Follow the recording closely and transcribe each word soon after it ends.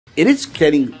It is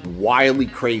getting wildly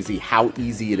crazy how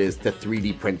easy it is to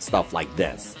 3D print stuff like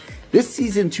this. This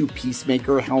Season 2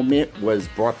 Peacemaker helmet was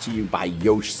brought to you by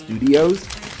Yosh Studios,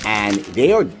 and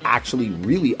they are actually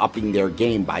really upping their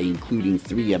game by including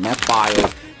 3MF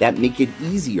files that make it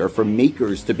easier for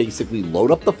makers to basically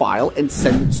load up the file and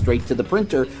send it straight to the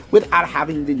printer without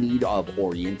having the need of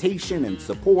orientation and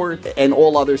support and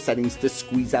all other settings to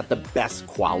squeeze out the best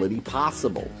quality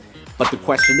possible. But the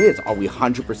question is, are we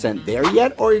 100% there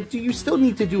yet, or do you still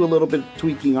need to do a little bit of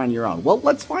tweaking on your own? Well,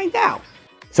 let's find out.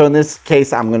 So in this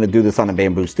case, I'm going to do this on a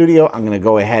Bamboo Studio. I'm going to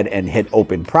go ahead and hit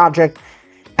Open Project,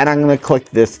 and I'm going to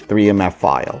click this 3MF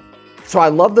file. So I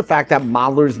love the fact that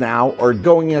modelers now are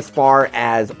going as far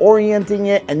as orienting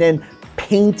it and then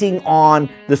painting on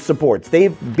the supports.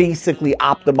 They've basically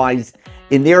optimized,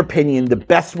 in their opinion, the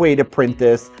best way to print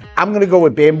this. I'm going to go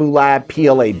with Bamboo Lab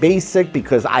PLA Basic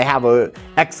because I have an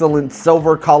excellent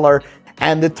silver color,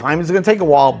 and the time is going to take a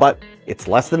while, but it's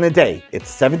less than a day. It's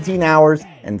 17 hours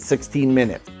and 16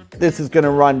 minutes. This is going to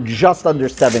run just under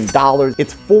 $7.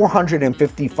 It's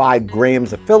 455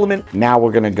 grams of filament. Now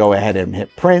we're going to go ahead and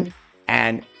hit print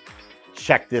and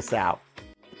check this out.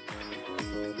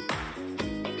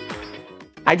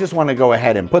 I just want to go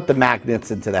ahead and put the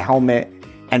magnets into the helmet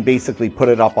and basically put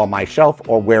it up on my shelf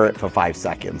or wear it for 5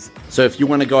 seconds. So if you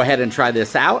want to go ahead and try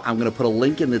this out, I'm going to put a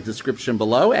link in the description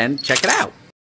below and check it out.